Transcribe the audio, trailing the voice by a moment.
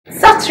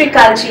Sat Sri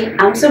Akal Ji,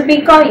 I'm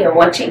Subika. You're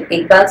watching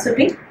Iqbal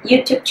Subi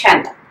YouTube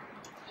channel.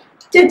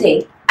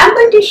 Today, I'm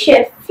going to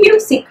share few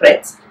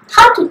secrets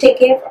how to take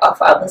care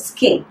of our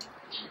skin.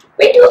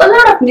 We do a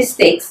lot of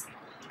mistakes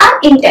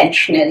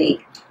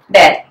unintentionally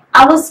that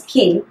our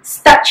skin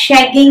starts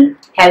sagging,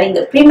 having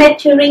the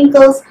premature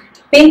wrinkles,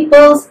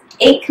 pimples,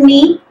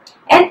 acne,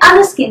 and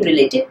other skin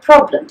related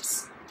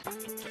problems.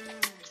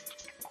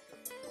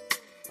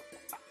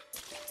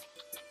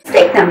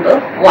 Mistake number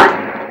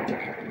 1.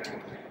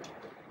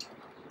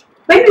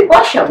 When we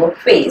wash our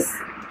face,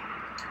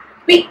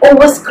 we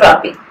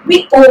over-scrub it,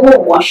 we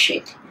over-wash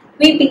it.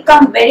 We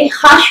become very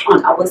harsh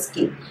on our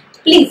skin.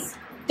 Please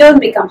don't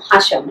become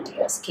harsh on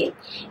your skin.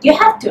 You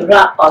have to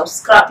rub or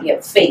scrub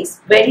your face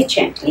very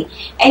gently,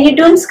 and you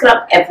don't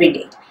scrub every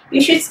day.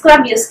 You should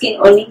scrub your skin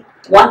only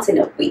once in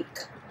a week.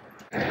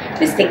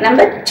 Mistake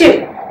number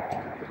 2.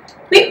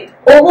 We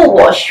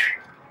overwash.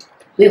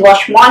 We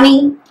wash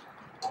morning,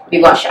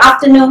 we wash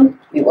afternoon,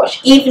 we wash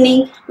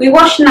evening, we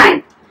wash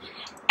night.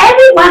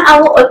 Every 1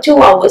 hour or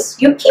 2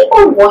 hours, you keep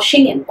on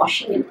washing and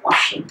washing and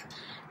washing.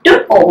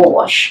 Don't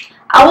overwash.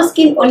 Our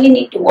skin only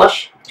need to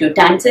wash 2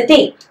 times a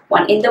day.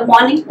 One in the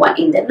morning, one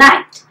in the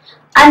night.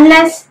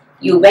 Unless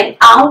you went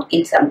out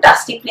in some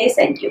dusty place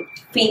and you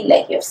feel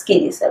like your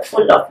skin is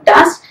full of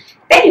dust,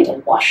 then you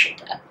can wash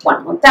it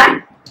one more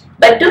time.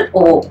 But don't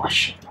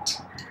overwash it.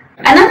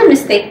 Another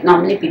mistake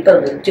normally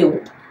people will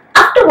do,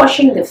 after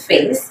washing the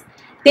face,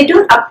 they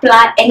don't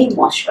apply any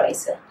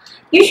moisturizer.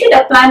 You should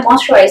apply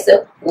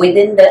moisturizer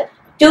within the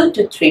 2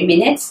 to 3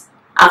 minutes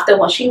after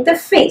washing the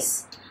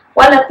face.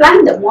 While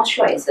applying the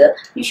moisturizer,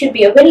 you should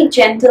be very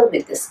gentle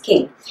with the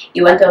skin.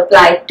 You want to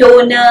apply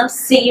toner,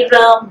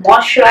 serum,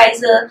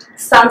 moisturizer,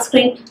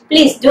 sunscreen.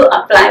 Please do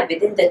apply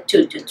within the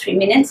 2 to 3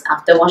 minutes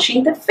after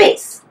washing the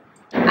face.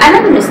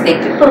 Another mistake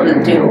people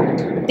will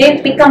do, they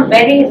become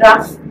very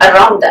rough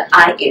around the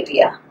eye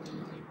area.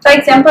 For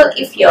example,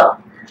 if your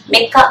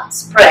makeup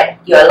spread,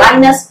 your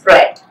liner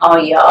spread, or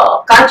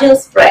your kajal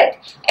spread,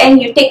 and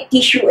you take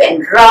tissue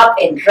and rub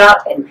and rub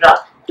and rub,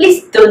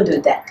 please don't do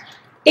that.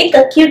 Take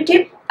a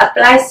Q-tip,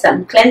 apply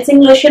some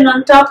cleansing lotion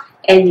on top,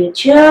 and you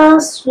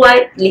just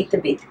swipe little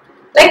bit.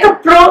 Like a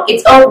pro,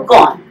 it's all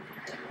gone.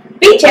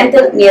 Be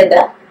gentle near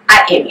the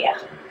eye area.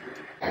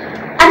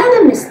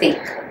 Another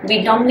mistake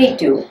we normally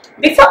do,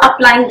 before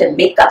applying the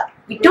makeup,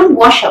 we don't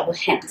wash our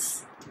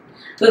hands.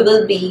 We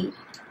will be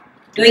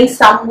doing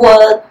some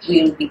work,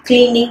 we will be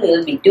cleaning, we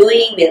will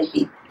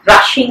be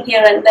rushing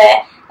here and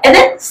there, and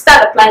then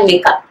start applying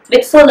makeup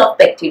with full of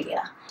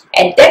bacteria.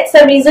 And that's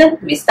the reason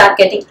we start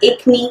getting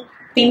acne,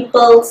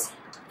 pimples,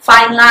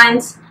 fine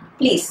lines.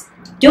 Please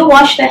do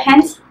wash the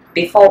hands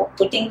before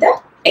putting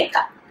the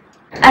makeup.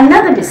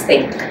 Another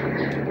mistake,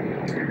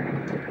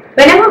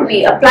 whenever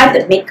we apply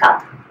the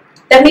makeup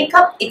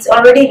it's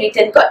already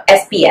written got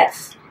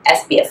SPF,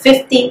 SPF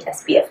 15,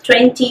 SPF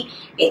 20,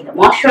 in the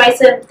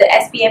moisturizer the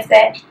SPF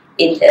there,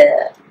 in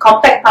the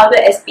compact powder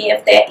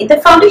SPF there, in the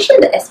foundation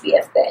the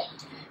SPF there.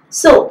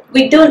 So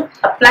we don't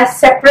apply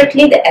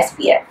separately the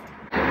SPF.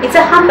 It's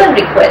a humble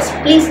request,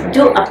 please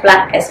do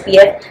apply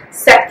SPF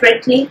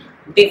separately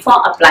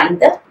before applying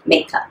the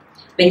makeup.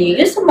 When you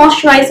use the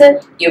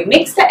moisturizer, you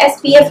mix the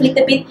SPF a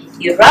little bit,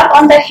 you rub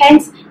on the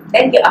hands,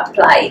 then you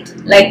apply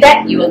it. Like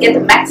that you will get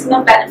the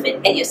maximum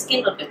benefit and your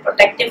skin will be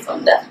protected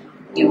from the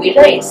UV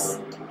rays.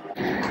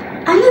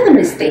 Another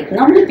mistake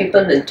normally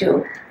people will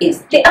do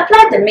is they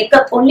apply the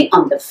makeup only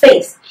on the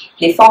face.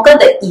 They forget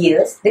the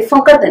ears, they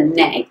forget the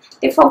neck,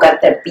 they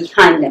forget the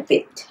behind a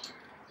bit.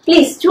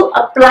 Please do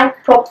apply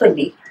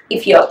properly.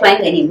 If you're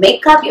applying any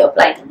makeup, you're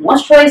applying a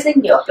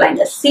moisturizing, you're applying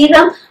a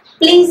serum,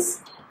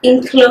 please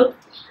include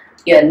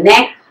your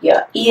neck,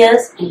 your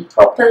ears, and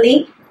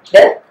properly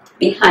the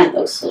behind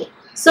also.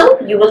 So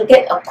you will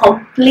get a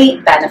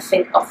complete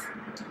benefit of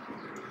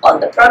all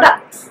the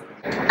products.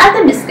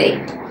 Other mistake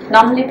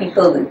normally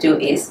people will do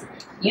is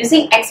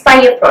using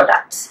expired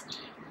products.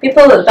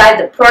 People will buy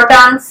the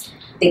products,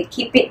 they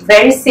keep it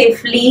very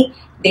safely,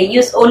 they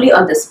use only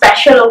on the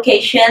special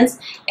occasions,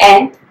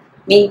 and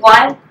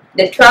meanwhile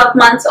the 12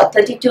 months or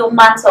 32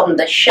 months on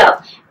the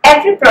shelf,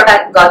 every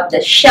product got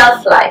the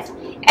shelf life,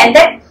 and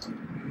that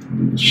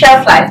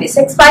shelf life is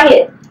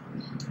expired,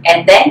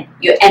 and then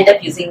you end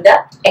up using the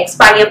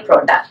expired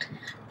product.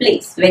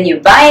 Please, when you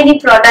buy any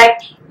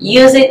product,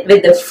 use it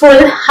with the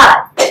full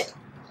heart.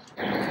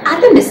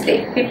 Other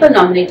mistake people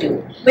normally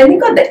do, when they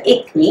got the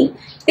acne,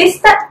 they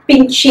start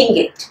pinching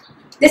it,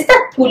 they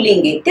start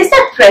pulling it, they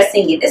start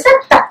pressing it, they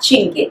start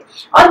touching it,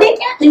 or they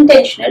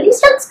unintentionally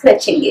start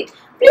scratching it.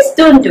 Please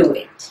don't do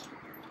it.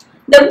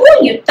 The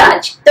more you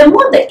touch, the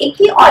more the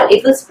acne oil,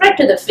 it will spread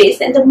to the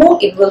face, and the more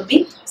it will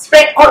be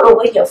spread all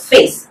over your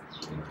face.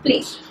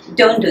 Please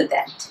don't do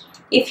that.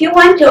 If you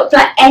want to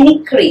apply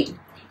any cream,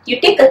 you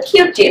take a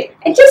Q-tip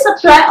and just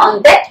apply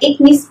on that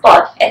acne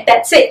spot, and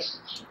that's it.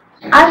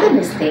 Other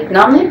mistake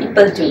normally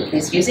people do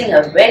is using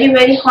a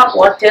very hot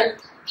water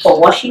for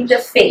washing the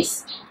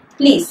face.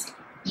 Please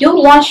do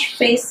wash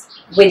face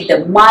with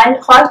the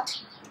mild hot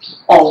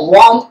or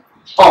warm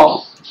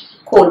or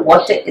cold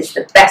water is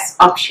the best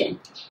option.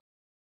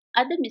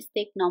 Other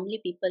mistake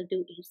normally people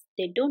do is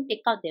they don't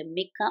take out their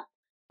makeup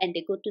and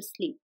they go to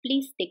sleep.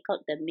 Please take out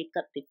the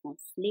makeup before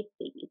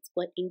sleeping. It's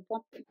quite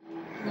important.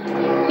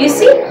 You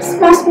see,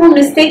 small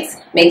mistakes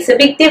makes a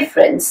big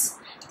difference.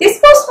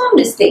 These small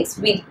mistakes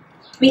we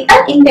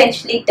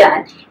unintentionally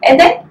done, and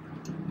then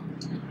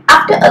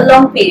after a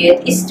long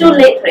period, it's too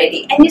late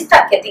already, and you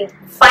start getting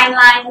fine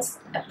lines,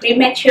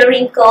 premature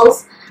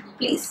wrinkles.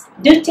 Please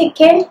do take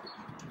care.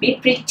 Be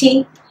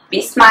pretty.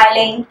 Be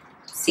smiling.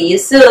 See you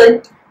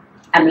soon.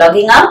 I'm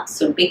logging out.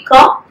 Subi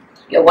Kaur.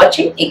 You're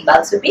watching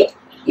Iqbal Subi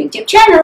YouTube channel.